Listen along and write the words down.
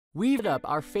We've up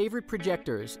our favorite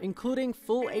projectors, including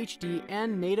full HD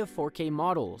and native 4K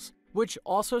models, which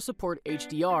also support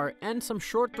HDR and some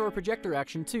short throw projector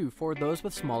action too for those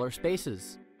with smaller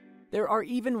spaces. There are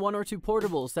even one or two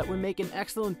portables that would make an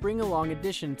excellent bring-along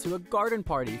addition to a garden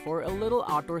party for a little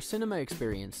outdoor cinema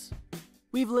experience.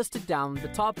 We've listed down the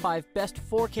top 5 best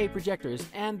 4K projectors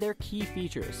and their key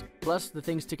features, plus the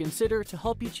things to consider to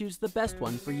help you choose the best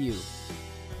one for you.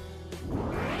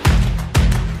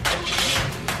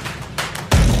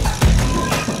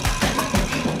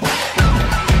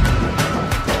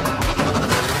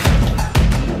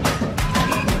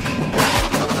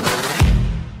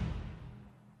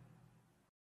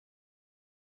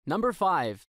 Number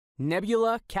 5.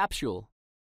 Nebula Capsule.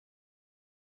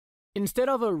 Instead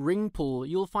of a ring pull,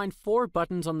 you'll find 4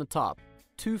 buttons on the top,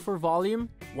 2 for volume,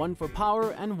 1 for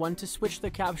power, and 1 to switch the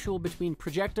capsule between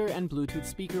projector and Bluetooth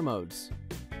speaker modes.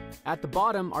 At the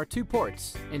bottom are 2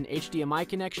 ports, an HDMI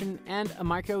connection, and a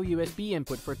micro USB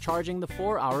input for charging the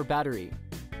 4-hour battery.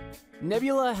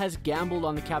 Nebula has gambled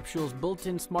on the capsule's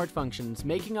built-in smart functions,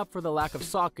 making up for the lack of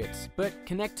sockets, but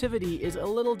connectivity is a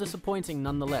little disappointing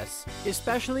nonetheless,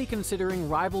 especially considering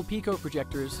rival Pico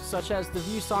projectors such as the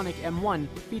ViewSonic M1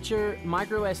 feature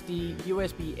microSD,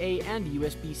 USB-A, and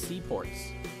USB-C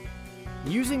ports.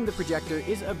 Using the projector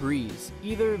is a breeze,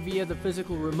 either via the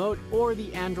physical remote or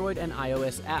the Android and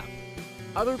iOS app.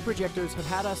 Other projectors have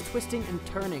had us twisting and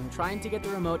turning trying to get the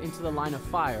remote into the line of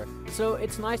fire, so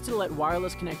it's nice to let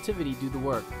wireless connectivity do the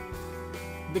work.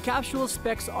 The capsule's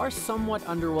specs are somewhat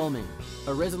underwhelming.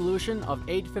 A resolution of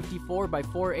 854 by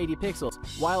 480 pixels,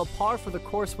 while par for the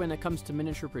course when it comes to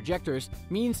miniature projectors,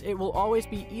 means it will always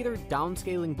be either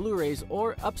downscaling Blu-rays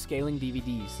or upscaling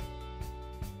DVDs.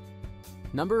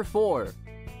 Number 4.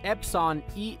 Epson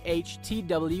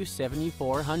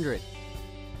EHTW7400.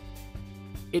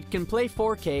 It can play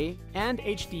 4K and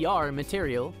HDR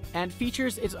material and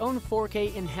features its own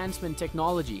 4K enhancement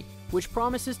technology, which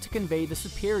promises to convey the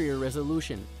superior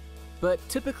resolution. But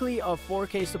typically of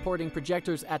 4K supporting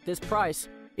projectors at this price,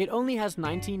 it only has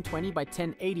 1920 by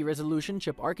 1080 resolution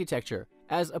chip architecture,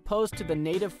 as opposed to the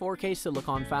native 4K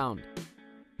silicon found.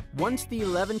 Once the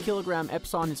 11kg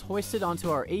Epson is hoisted onto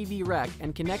our AV rack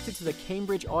and connected to the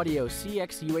Cambridge Audio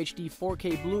CX UHD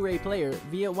 4K Blu-ray player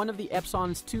via one of the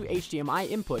Epson's 2 HDMI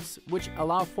inputs, which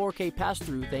allow 4K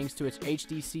pass-through thanks to its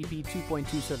HDCP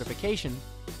 2.2 certification,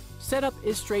 setup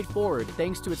is straightforward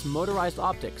thanks to its motorized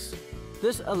optics.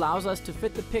 This allows us to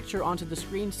fit the picture onto the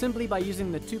screen simply by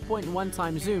using the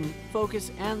 2.1x zoom,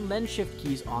 focus, and lens shift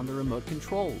keys on the remote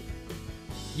control.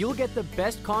 You'll get the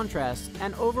best contrast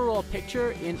and overall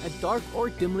picture in a dark or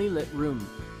dimly lit room.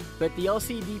 But the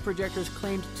LCD projector's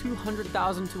claimed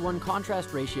 200,000 to 1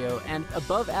 contrast ratio and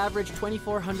above average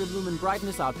 2400 lumen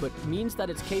brightness output means that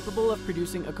it's capable of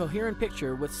producing a coherent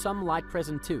picture with some light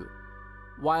present too.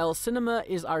 While cinema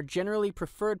is our generally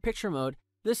preferred picture mode,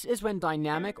 this is when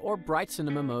dynamic or bright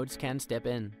cinema modes can step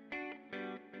in.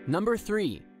 Number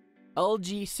 3.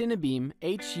 LG Cinebeam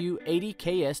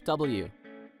HU80KSW.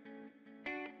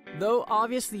 Though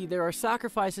obviously there are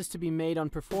sacrifices to be made on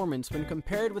performance when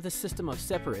compared with a system of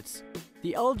separates,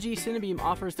 the LG Cinebeam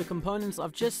offers the components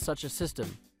of just such a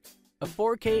system. A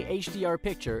 4K HDR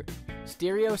picture,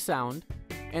 stereo sound,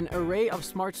 an array of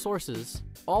smart sources,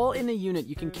 all in a unit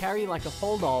you can carry like a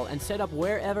hold-all and set up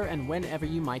wherever and whenever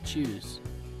you might choose.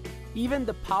 Even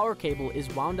the power cable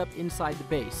is wound up inside the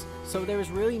base, so there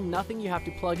is really nothing you have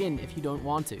to plug in if you don't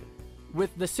want to.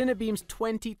 With the Cinebeam's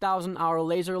 20,000-hour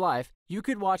laser life, you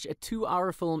could watch a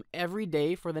 2-hour film every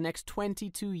day for the next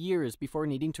 22 years before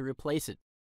needing to replace it.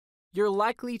 You're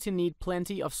likely to need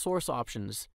plenty of source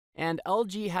options, and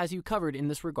LG has you covered in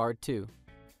this regard too.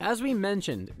 As we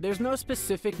mentioned, there's no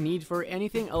specific need for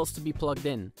anything else to be plugged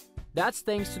in. That's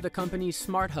thanks to the company's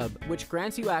Smart Hub, which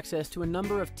grants you access to a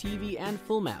number of TV and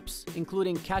film apps,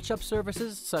 including catch-up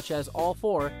services such as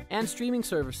All4 and streaming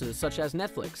services such as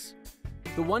Netflix.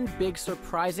 The one big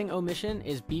surprising omission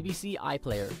is BBC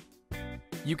iPlayer.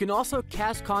 You can also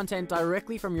cast content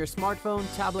directly from your smartphone,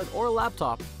 tablet, or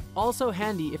laptop, also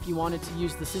handy if you wanted to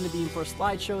use the Cinebeam for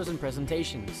slideshows and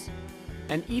presentations.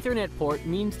 An Ethernet port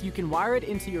means you can wire it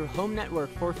into your home network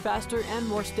for faster and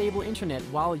more stable internet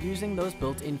while using those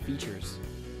built-in features.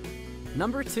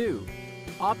 Number 2.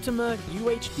 Optima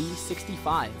UHD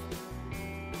 65.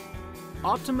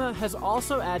 Optima has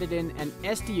also added in an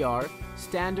SDR,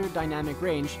 standard dynamic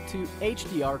range, to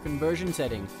HDR conversion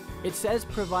setting. It says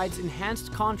provides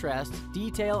enhanced contrast,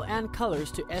 detail, and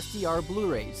colors to SDR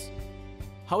Blu-rays.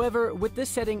 However, with this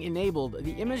setting enabled,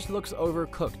 the image looks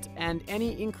overcooked, and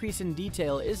any increase in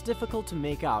detail is difficult to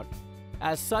make out.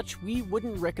 As such, we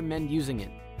wouldn't recommend using it.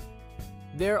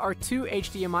 There are two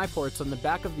HDMI ports on the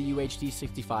back of the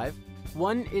UHD65.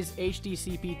 One is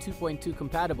HDCP 2.2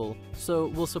 compatible, so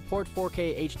will support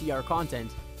 4K HDR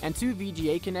content, and two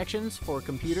VGA connections for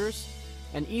computers,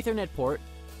 an Ethernet port,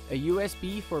 a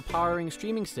USB for powering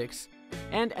streaming sticks,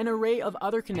 and an array of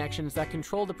other connections that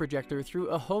control the projector through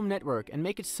a home network and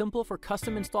make it simple for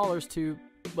custom installers to,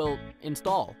 well,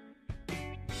 install.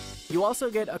 You also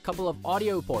get a couple of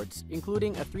audio ports,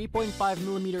 including a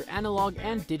 3.5mm analog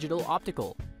and digital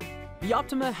optical. The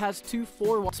Optima has two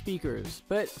 4-watt speakers,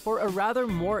 but for a rather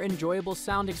more enjoyable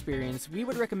sound experience, we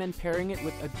would recommend pairing it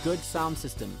with a good sound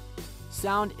system.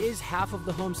 Sound is half of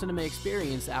the home cinema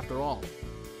experience after all.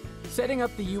 Setting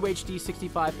up the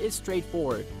UHD65 is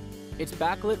straightforward. Its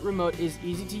backlit remote is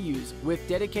easy to use, with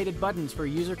dedicated buttons for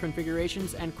user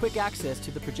configurations and quick access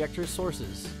to the projector's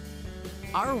sources.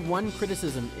 Our one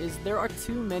criticism is there are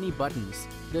too many buttons.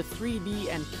 The 3D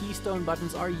and keystone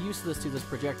buttons are useless to this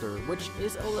projector, which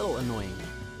is a little annoying.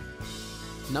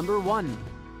 Number 1.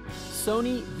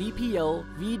 Sony VPL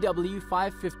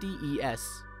VW550ES.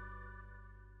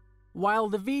 While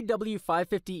the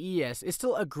VW550ES is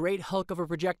still a great hulk of a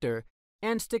projector,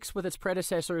 and sticks with its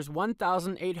predecessor's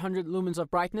 1,800 lumens of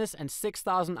brightness and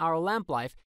 6,000 hour lamp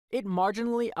life, it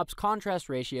marginally ups contrast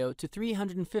ratio to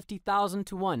 350,000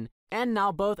 to 1, and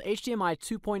now both HDMI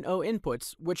 2.0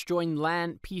 inputs, which join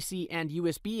LAN, PC, and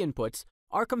USB inputs,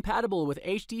 are compatible with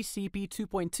HDCP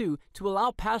 2.2 to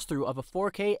allow pass-through of a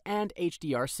 4K and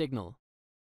HDR signal.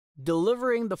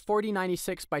 Delivering the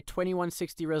 4096 by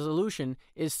 2160 resolution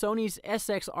is Sony's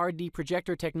SXRD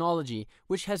projector technology,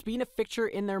 which has been a fixture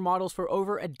in their models for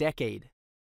over a decade.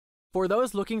 For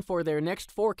those looking for their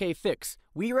next 4K fix,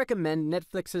 we recommend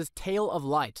Netflix's Tale of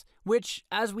Light, which,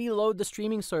 as we load the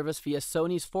streaming service via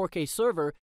Sony's 4K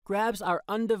server, grabs our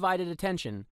undivided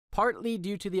attention, partly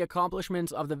due to the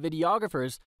accomplishments of the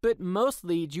videographers, but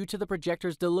mostly due to the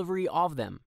projector's delivery of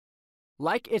them.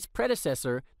 Like its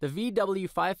predecessor, the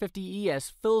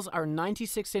VW550ES fills our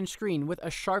 96-inch screen with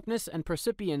a sharpness and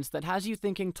percipience that has you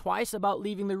thinking twice about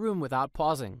leaving the room without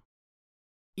pausing.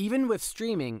 Even with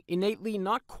streaming, innately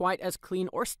not quite as clean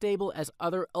or stable as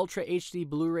other Ultra HD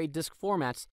Blu-ray disc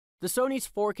formats, the Sony's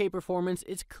 4K performance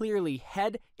is clearly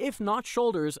head, if not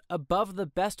shoulders, above the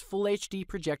best Full HD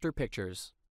projector pictures.